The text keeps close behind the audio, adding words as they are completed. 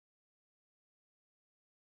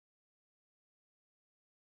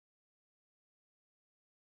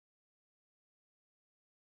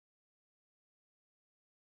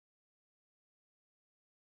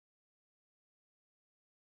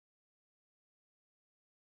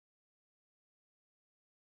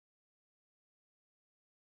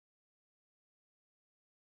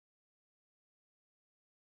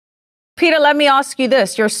Peter, let me ask you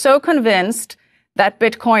this. You're so convinced that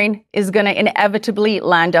Bitcoin is going to inevitably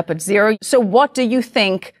land up at zero. So what do you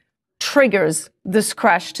think triggers this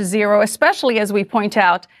crash to zero, especially as we point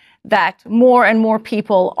out that more and more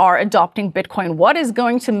people are adopting Bitcoin? What is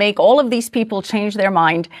going to make all of these people change their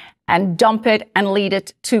mind and dump it and lead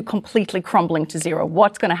it to completely crumbling to zero?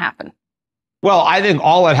 What's going to happen? Well, I think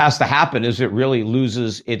all that has to happen is it really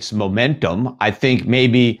loses its momentum. I think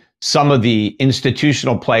maybe some of the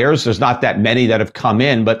institutional players, there's not that many that have come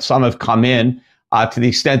in, but some have come in to the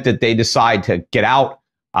extent that they decide to get out,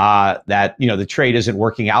 that, you know, the trade isn't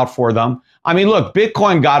working out for them. I mean, look,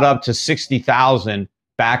 Bitcoin got up to 60,000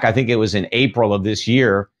 back, I think it was in April of this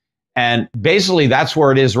year. And basically that's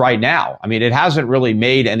where it is right now. I mean, it hasn't really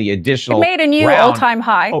made any additional. It made a new all-time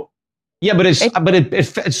high. Oh, yeah, but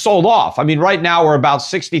it sold off. I mean, right now we're about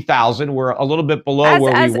 60,000. We're a little bit below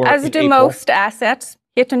where we were. As do most assets.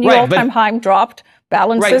 Hit a new all-time high, dropped.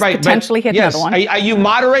 Balances potentially hit another one. Are you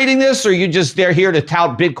moderating this, or are you just here to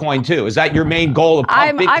tout Bitcoin too? Is that your main goal of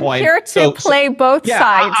Bitcoin? I'm here to play both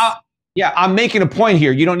sides. I'm making a point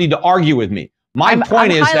here. You don't need to argue with me. My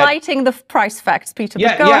point is highlighting the price facts, Peter.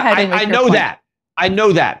 But go ahead and make your point. I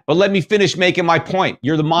know that. But let me finish making my point.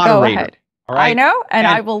 You're the moderator. Go ahead. All right? I know, and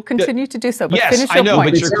I will continue to do so. But yes, finish I know,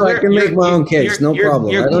 point. but I can make my own case. No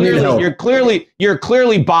problem. I don't need help. You're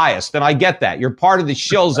clearly biased, and I get that. You're part of the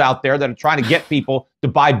shills out there that are trying to get people to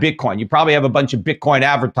buy Bitcoin. You probably have a bunch of Bitcoin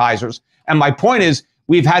advertisers. And my point is,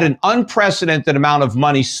 we've had an unprecedented amount of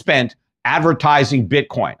money spent advertising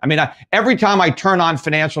Bitcoin. I mean, every time I turn on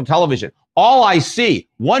financial television, all I see,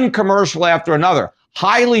 one commercial after another,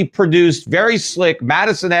 highly produced, very slick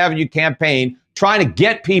Madison Avenue campaign trying to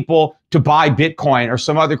get people to buy Bitcoin or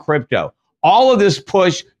some other crypto. All of this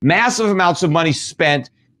push, massive amounts of money spent,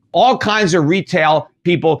 all kinds of retail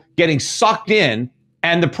people getting sucked in,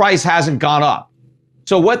 and the price hasn't gone up.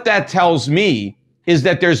 So what that tells me is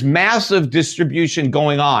that there's massive distribution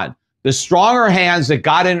going on. The stronger hands that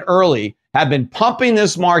got in early have been pumping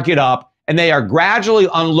this market up, and they are gradually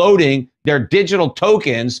unloading their digital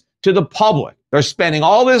tokens to the public. They're spending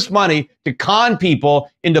all this money to con people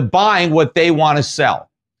into buying what they want to sell.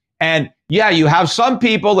 And yeah, you have some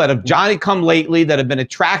people that have Johnny come lately that have been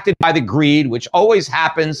attracted by the greed, which always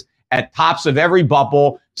happens at tops of every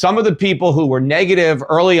bubble. Some of the people who were negative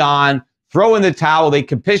early on throw in the towel, they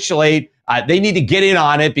capitulate. They need to get in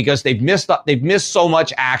on it because they've missed so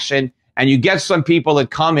much action. And you get some people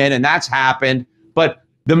that come in, and that's happened. But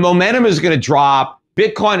the momentum is going to drop.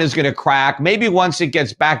 Bitcoin is going to crack. Maybe once it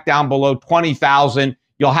gets back down below 20,000,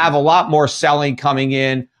 you'll have a lot more selling coming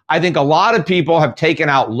in. I think a lot of people have taken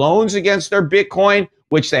out loans against their Bitcoin,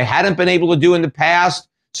 which they hadn't been able to do in the past.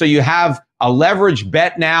 So you have a leverage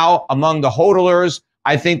bet now among the hodlers.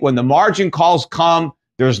 I think when the margin calls come,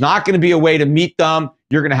 there's not going to be a way to meet them.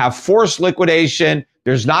 You're going to have forced liquidation.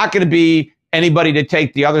 There's not going to be anybody to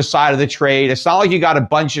take the other side of the trade. It's not like you got a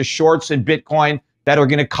bunch of shorts in Bitcoin that are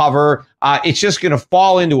going to cover. It's just going to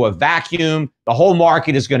fall into a vacuum. The whole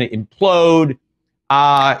market is going to implode.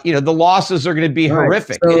 The losses are going to be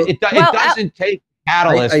horrific. So, it doesn't take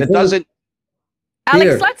catalyst. It doesn't.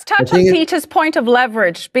 Alex, let's touch on Peter's point of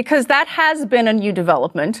leverage, because that has been a new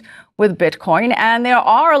development with Bitcoin. And there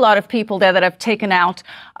are a lot of people there that have taken out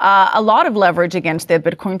a lot of leverage against their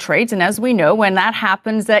Bitcoin trades. And as we know, when that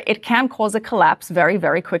happens, it can cause a collapse very,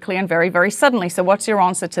 very quickly and very, very suddenly. So what's your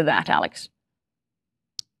answer to that, Alex?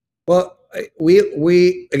 Well,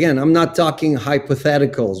 we again, I'm not talking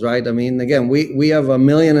hypotheticals, right? I mean, again, we have 1.5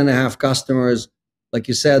 million customers. Like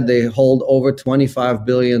you said, they hold over $25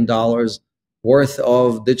 billion worth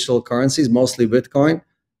of digital currencies, mostly Bitcoin.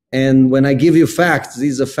 And when I give you facts,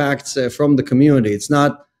 these are facts from the community. It's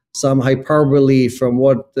not some hyperbole from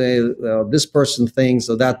what this person thinks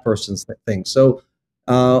or that person thinks. So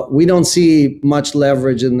we don't see much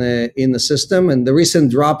leverage in the system. And the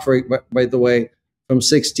recent drop rate, by the way, from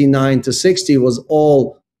 69 to 60 was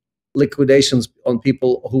all liquidations on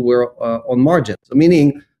people who were on margin. So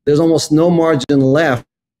meaning there's almost no margin left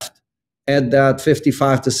at that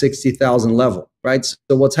 55 to 60,000 level, right?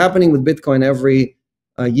 So what's happening with Bitcoin every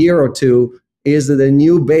year or two is that a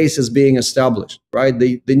new base is being established, right?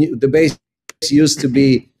 The base used to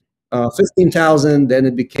be 15,000, then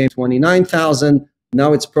it became 29,000.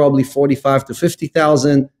 Now it's probably 45 to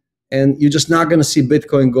 50,000. And you're just not going to see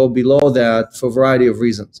Bitcoin go below that for a variety of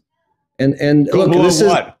reasons. And look, this is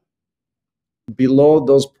below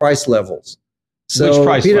those price levels. So, which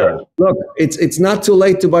price Peter, level? Look, it's not too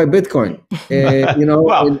late to buy Bitcoin.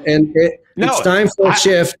 It's time for a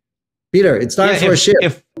shift. Peter, it's time for a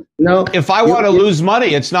shift. If I want to lose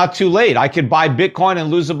money, it's not too late. I could buy Bitcoin and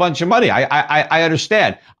lose a bunch of money. I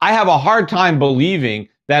understand. I have a hard time believing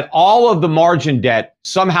that all of the margin debt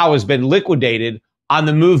somehow has been liquidated on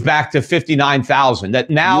the move back to 59,000, that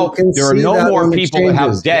now there are no more people that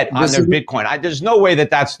have debt on their Bitcoin. There's no way that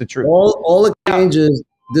that's the truth. All exchanges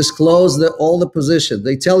disclose all the positions.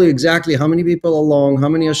 They tell you exactly how many people are long, how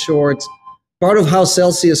many are shorts. Part of how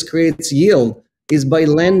Celsius creates yield is by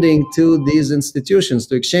lending to these institutions,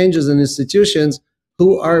 to exchanges and institutions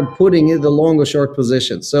who are putting in the long or short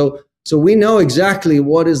position. So we know exactly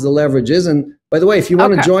what is the leverage is. And by the way, if you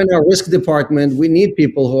want to join our risk department, we need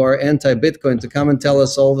people who are anti-Bitcoin to come and tell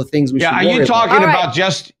us all the things we should worry about. Are you talking about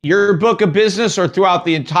just your book of business or throughout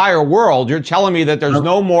the entire world? You're telling me that there's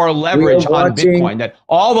no more leverage on Bitcoin, that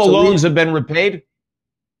all the loans have been repaid?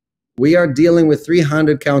 We are dealing with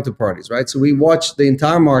 300 counterparties, right? So we watch the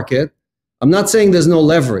entire market. I'm not saying there's no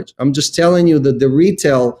leverage. I'm just telling you that the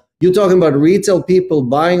retail, you're talking about retail people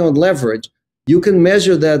buying on leverage. You can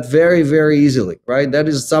measure that very, very easily, right? That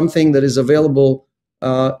is something that is available.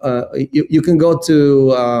 You can go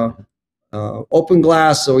to Open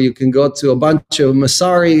Glass, or you can go to a bunch of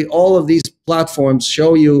Masari. All of these platforms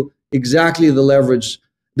show you exactly the leverage.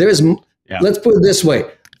 Let's put it this way.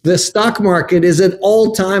 The stock market is at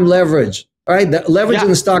all-time leverage, right? The leverage in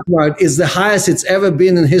the stock market is the highest it's ever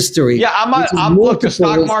been in history. Look, the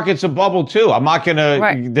stock market's a bubble too. I'm not going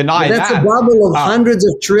to deny that. That's a bubble of hundreds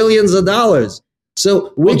of trillions of dollars.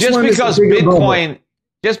 So just because Bitcoin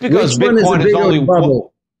is only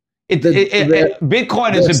bubble.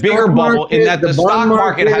 Bitcoin is a bigger bubble in that the stock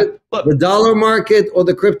market has the dollar market or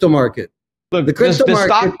the crypto market. Look, the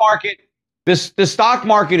stock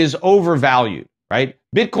market is overvalued, right?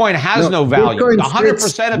 Bitcoin has no value.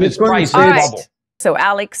 100% of its price is bubble. So,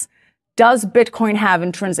 Alex, does Bitcoin have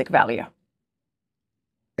intrinsic value?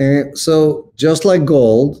 So, just like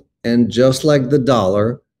gold and just like the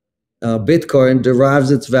dollar, Bitcoin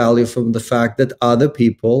derives its value from the fact that other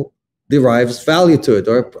people derives value to it,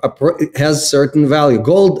 or it has certain value.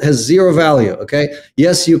 Gold has zero value. Okay,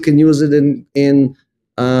 yes, you can use it in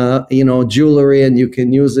jewelry, and you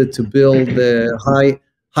can use it to build the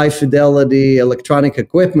high fidelity electronic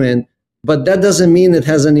equipment, but that doesn't mean it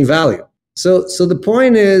has any value. So the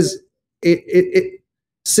point is,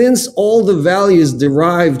 since all the value is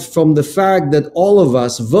derived from the fact that all of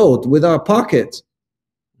us vote with our pockets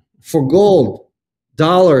for gold,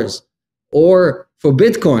 dollars, or for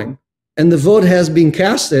Bitcoin, and the vote has been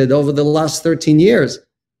casted over the last 13 years,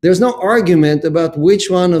 there's no argument about which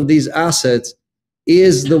one of these assets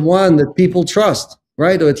is the one that people trust,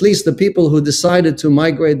 right? Or at least the people who decided to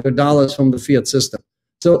migrate their dollars from the fiat system.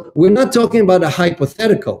 So we're not talking about a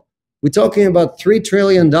hypothetical. We're talking about $3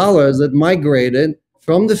 trillion that migrated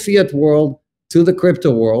from the fiat world to the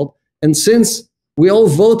crypto world. And since we all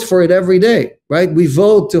vote for it every day, right? We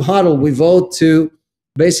vote to hodl. We vote to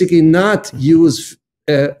basically not use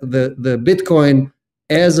the Bitcoin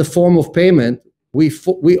as a form of payment.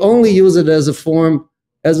 We only use it as a form,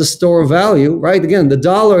 as a store of value, right? Again, the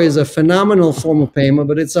dollar is a phenomenal form of payment,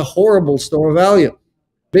 but it's a horrible store of value.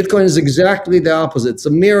 Bitcoin is exactly the opposite. It's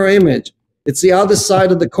a mirror image. It's the other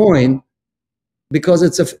side of the coin, because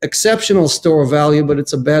it's an exceptional store of value, but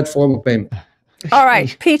it's a bad form of payment. All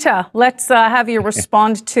right, Peter, let's have you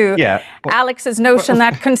respond to Alex's notion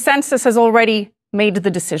that consensus has already made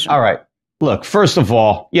the decision. All right. Look, first of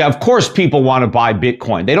all, of course people want to buy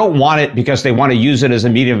Bitcoin. They don't want it because they want to use it as a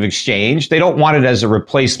medium of exchange. They don't want it as a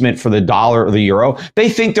replacement for the dollar or the euro. They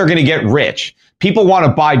think they're going to get rich. People want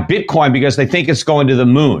to buy Bitcoin because they think it's going to the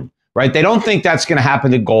moon, right? They don't think that's going to happen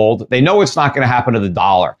to gold. They know it's not going to happen to the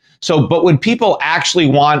dollar. So, but when people actually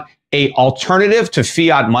want a alternative to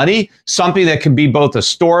fiat money, something that can be both a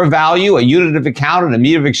store of value, a unit of account, and a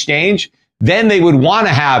medium of exchange, then they would want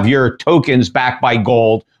to have your tokens backed by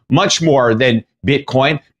gold much more than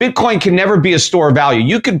Bitcoin. Bitcoin can never be a store of value.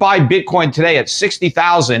 You could buy Bitcoin today at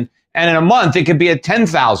 60,000, and in a month it could be at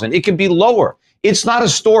 10,000. It could be lower. It's not a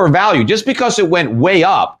store of value. Just because it went way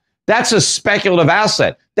up, that's a speculative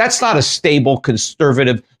asset. That's not a stable,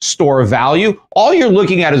 conservative store of value. All you're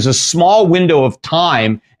looking at is a small window of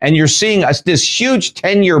time, and you're seeing this huge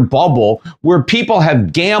 10-year bubble where people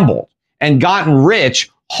have gambled and gotten rich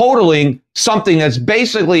hodling something that's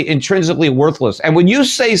basically intrinsically worthless. And when you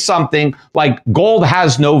say something like gold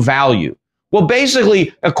has no value, well,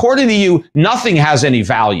 basically, according to you, nothing has any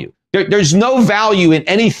value. There's no value in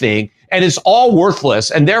anything, and it's all worthless.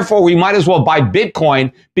 And therefore, we might as well buy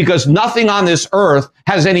Bitcoin because nothing on this earth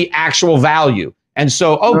has any actual value. And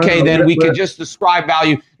so, then we can just describe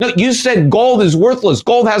value. No, you said gold is worthless.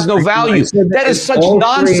 Gold has no value. That is such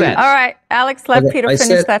nonsense. All right, Alex, let Peter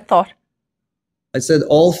finish that thought. I said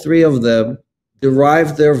all three of them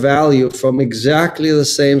derive their value from exactly the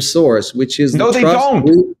same source, which is no, they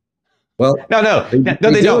don't. Well,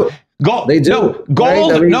 they don't. Gold, they do. No,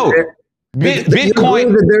 gold, right? I mean, no.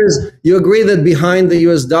 Bitcoin. You agree that behind the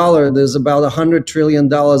US dollar, there's about $100 trillion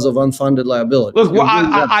of unfunded liabilities. Look,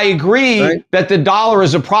 I agree that the dollar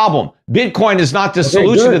is a problem. Bitcoin is not the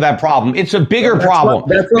solution to that problem. It's a bigger problem.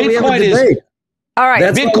 Bitcoin is. All right.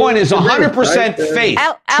 Bitcoin is 100% faith.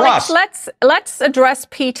 Alex, let's address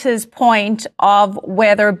Peter's point of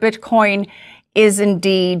whether Bitcoin is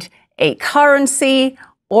indeed a currency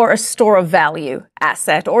or a store of value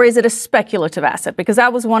asset, or is it a speculative asset? Because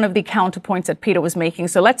that was one of the counterpoints that Peter was making.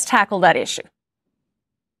 So let's tackle that issue.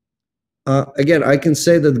 Again, I can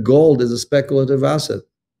say that gold is a speculative asset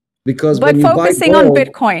because but focusing on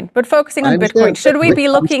Bitcoin, should we be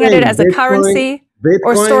looking at it as a currency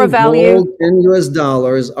or store of value? Gold and US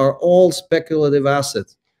dollars are all speculative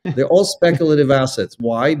assets. They're all speculative assets.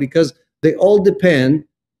 Why? Because they all depend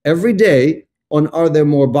every day on are there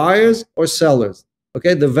more buyers or sellers.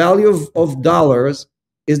 Okay, the value of dollars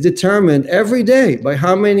is determined every day by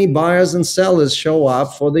how many buyers and sellers show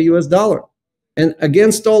up for the US dollar. And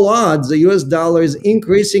against all odds, the US dollar is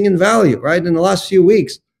increasing in value, right? In the last few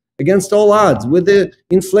weeks, against all odds, with the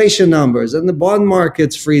inflation numbers and the bond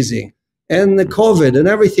markets freezing and the COVID and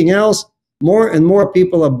everything else, more and more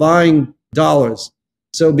people are buying dollars.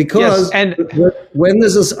 So because when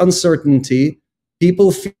there's this uncertainty,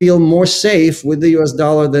 people feel more safe with the US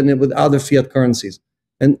dollar than with other fiat currencies.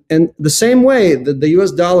 And the same way that the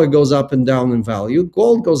US dollar goes up and down in value,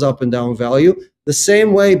 gold goes up and down in value, the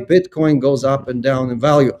same way Bitcoin goes up and down in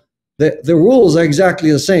value. The rules are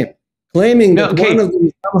exactly the same. Claiming that one of them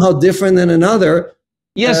is somehow different than another.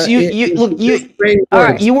 Yes, you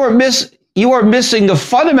are missing the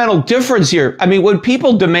fundamental difference here. I mean, when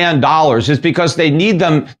people demand dollars, it's because they need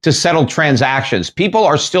them to settle transactions. People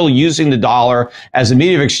are still using the dollar as a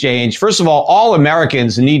medium of exchange. First of all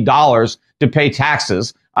Americans need dollars to pay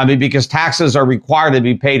taxes. I mean, because taxes are required to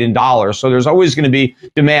be paid in dollars. So there's always going to be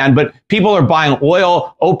demand. But people are buying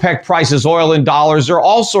oil, OPEC prices oil in dollars. There are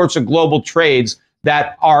all sorts of global trades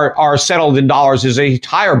that are settled in dollars. There's an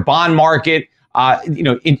entire bond market.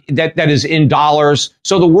 That is in dollars.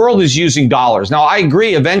 So the world is using dollars. Now, I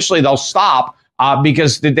agree, eventually they'll stop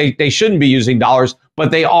because they shouldn't be using dollars, but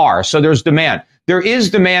they are. So there's demand. There is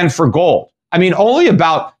demand for gold. I mean, only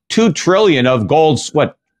about 2 trillion of gold's,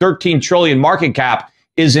 13 trillion market cap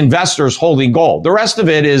is investors holding gold. The rest of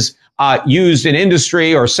it is used in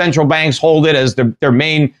industry, or central banks hold it as their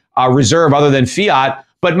main reserve other than fiat.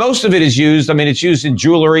 But most of it is used. I mean, it's used in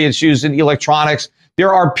jewelry. It's used in electronics.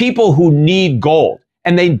 There are people who need gold,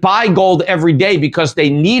 and they buy gold every day because they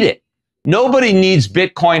need it. Nobody needs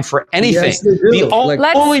Bitcoin for anything. Yes, they do. The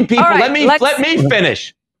only people, let me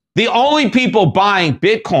finish. The only people buying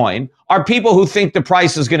Bitcoin are people who think the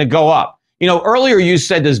price is going to go up. You know, earlier you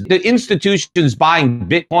said the institutions buying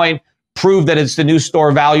Bitcoin prove that it's the new store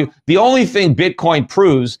of value. The only thing Bitcoin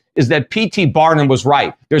proves is that P.T. Barnum was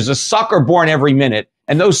right. There's a sucker born every minute,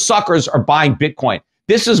 and those suckers are buying Bitcoin.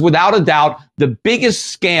 This is without a doubt the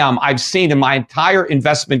biggest scam I've seen in my entire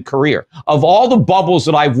investment career. Of all the bubbles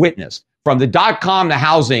that I've witnessed, from the .com to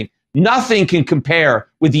housing, nothing can compare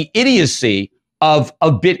with the idiocy of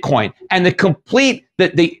Bitcoin and the complete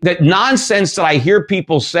that nonsense that I hear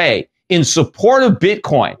people say in support of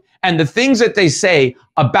Bitcoin, and the things that they say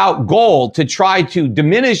about gold to try to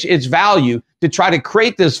diminish its value, to try to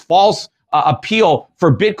create this false appeal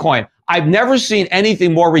for Bitcoin. I've never seen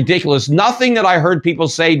anything more ridiculous. Nothing that I heard people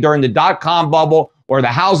say during the .com bubble or the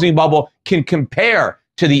housing bubble can compare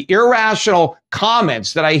to the irrational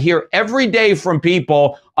comments that I hear every day from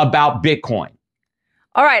people about Bitcoin.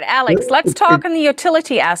 All right, Alex, let's talk on the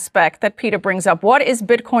utility aspect that Peter brings up. What is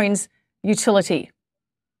Bitcoin's utility?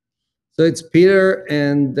 So it's Peter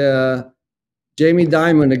and Jamie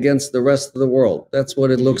Dimon against the rest of the world. That's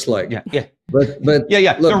what it looks like. Yeah. But Look,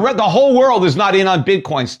 the whole world is not in on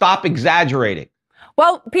Bitcoin. Stop exaggerating.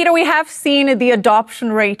 Well, Peter, we have seen the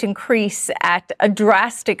adoption rate increase at a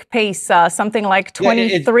drastic pace, something like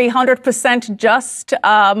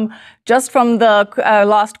 2,300% just from the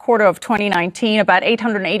last quarter of 2019, about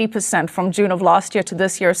 880% from June of last year to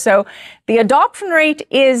this year. So the adoption rate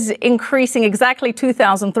is increasing exactly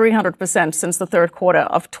 2,300% since the third quarter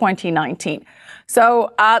of 2019.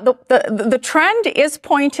 So the trend is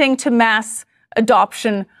pointing to mass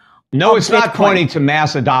adoption. No, it's not pointing to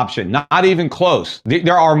mass adoption. Not even close.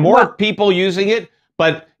 There are more people using it,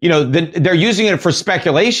 but they're using it for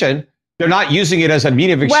speculation. They're not using it as a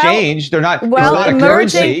medium of exchange. They're not. It's not a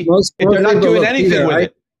currency. They're not doing anything with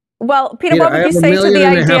it. Well, Peter, what would you say to the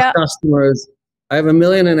idea? I have 1.5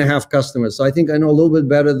 million customers, so I think I know a little bit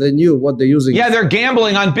better than you what they're using. Yeah, they're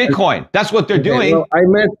gambling on Bitcoin. That's what they're doing. Well,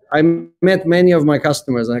 I met many of my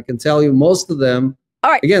customers, and I can tell you most of them.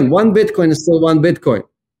 All right. Again, one Bitcoin is still one Bitcoin.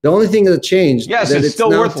 The only thing that changed, yes, that it's still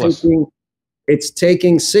worthless. It's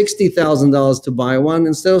taking $60,000 to buy one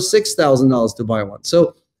instead of $6,000 to buy one.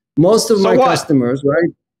 So most of my customers, right?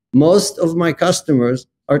 Most of my customers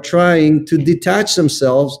are trying to detach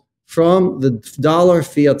themselves from the dollar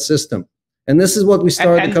fiat system. And this is what we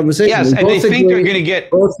started the conversation. Yes, and they think they're going to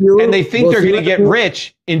get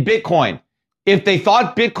rich in Bitcoin. If they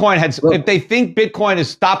thought Bitcoin if they think Bitcoin has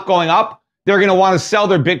stopped going up, they're going to want to sell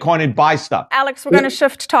their Bitcoin and buy stuff. Alex, we're going to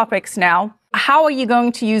shift topics now. How are you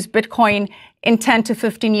going to use Bitcoin in 10 to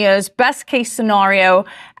 15 years? Best case scenario.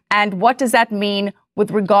 And what does that mean with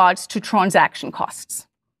regards to transaction costs?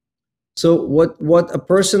 So what a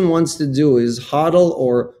person wants to do is hodl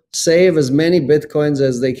or save as many Bitcoins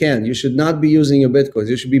as they can. You should not be using your Bitcoins.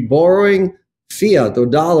 You should be borrowing fiat or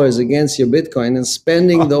dollars against your Bitcoin and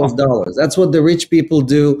spending those dollars. That's what the rich people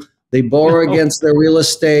do. They borrow against their real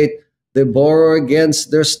estate. They borrow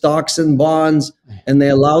against their stocks and bonds, and they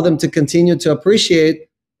allow them to continue to appreciate.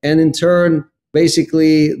 And in turn,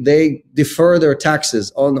 basically, they defer their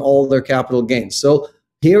taxes on all their capital gains. So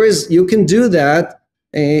you can do that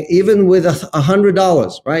even with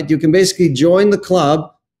 $100, right? You can basically join the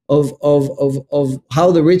club of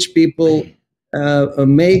how the rich people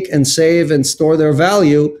make and save and store their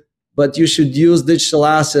value, but you should use digital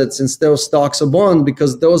assets instead of stocks or bonds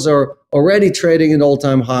because those are already trading at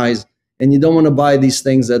all-time highs, and you don't want to buy these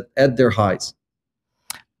things at their highs.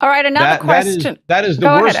 All right, another question. That is the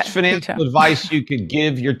worst financial advice you could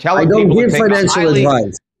give. You're telling people to take I don't give financial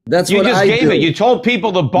advice. That's what I do. You just gave it. You told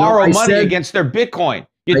people to borrow money against their Bitcoin.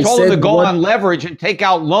 You told them to go on leverage and take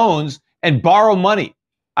out loans and borrow money.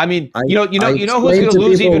 I mean, you know who's going to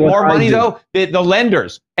lose even more money though? The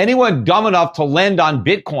lenders. Anyone dumb enough to lend on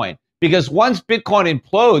Bitcoin, because once Bitcoin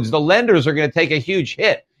implodes, the lenders are going to take a huge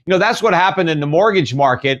hit. You know, that's what happened in the mortgage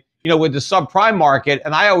market, with the subprime market.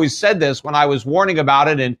 And I always said this when I was warning about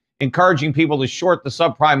it and encouraging people to short the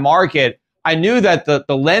subprime market. I knew that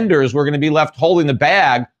the lenders were going to be left holding the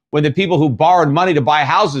bag when the people who borrowed money to buy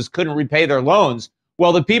houses couldn't repay their loans.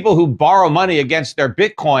 Well, the people who borrow money against their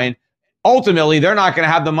Bitcoin, ultimately, they're not going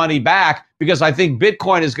to have the money back because I think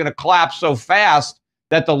Bitcoin is going to collapse so fast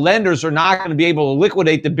that the lenders are not going to be able to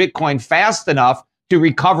liquidate the Bitcoin fast enough to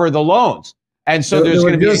recover the loans. And so there's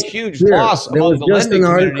going to be a huge loss among the lending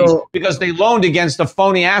communities because they loaned against a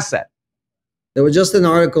phony asset. There was just an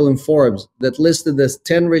article in Forbes that listed the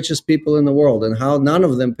 10 richest people in the world and how none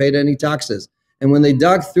of them paid any taxes. And when they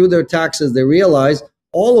dug through their taxes, they realized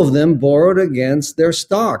all of them borrowed against their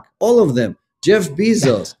stock. All of them. Jeff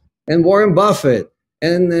Bezos and Warren Buffett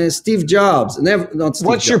and Steve Jobs.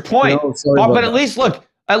 What's your point? But at least, look,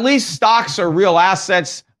 at least stocks are real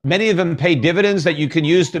assets. Many of them pay dividends that you can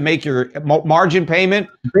use to make your margin payment.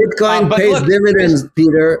 Bitcoin pays dividends,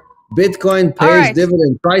 Peter. Bitcoin pays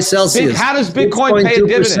dividends. Price Celsius. How does Bitcoin pay a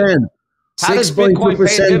dividend?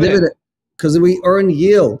 6.2% dividend. Because we earn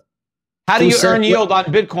yield. How do you earn yield on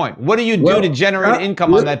Bitcoin? What do you do to generate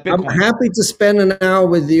income on that Bitcoin? I'm happy to spend an hour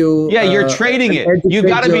with you. Yeah, you're trading it. You've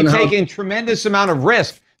got to be taking a tremendous amount of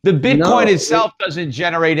risk. The Bitcoin itself doesn't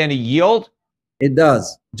generate any yield. It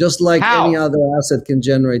does. Just like any other asset can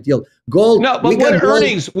generate yield. Gold. No, but what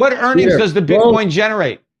earnings does the Bitcoin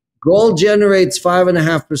generate? Gold generates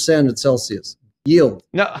 5.5% at Celsius. Yield.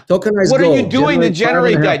 No. Tokenized what gold. What are you doing to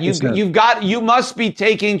generate that? You must be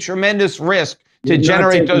taking tremendous risk to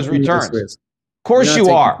generate those returns. Of course you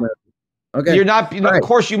are. Okay. You're not. Of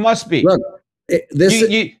course you must be. Look,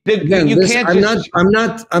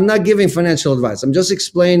 I'm not giving financial advice. I'm just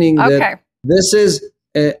explaining that this is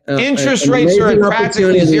interest rates are at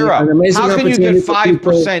practically zero. How can you get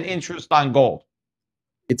 5% interest on gold?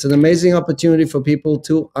 It's an amazing opportunity for people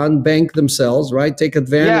to unbank themselves, right? Take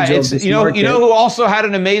advantage of this market. You know who also had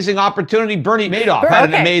an amazing opportunity? Bernie Madoff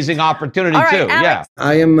had an amazing opportunity too. Alex. Yeah.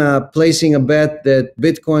 I am placing a bet that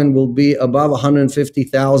Bitcoin will be above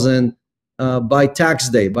 150,000 by tax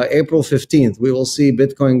day, by April 15th. We will see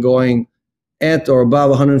Bitcoin going at or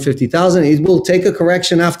above 150,000. It will take a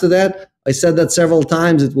correction after that. I said that several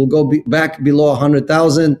times. It will go back below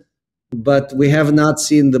 100,000, but we have not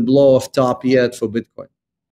seen the blow off top yet for Bitcoin.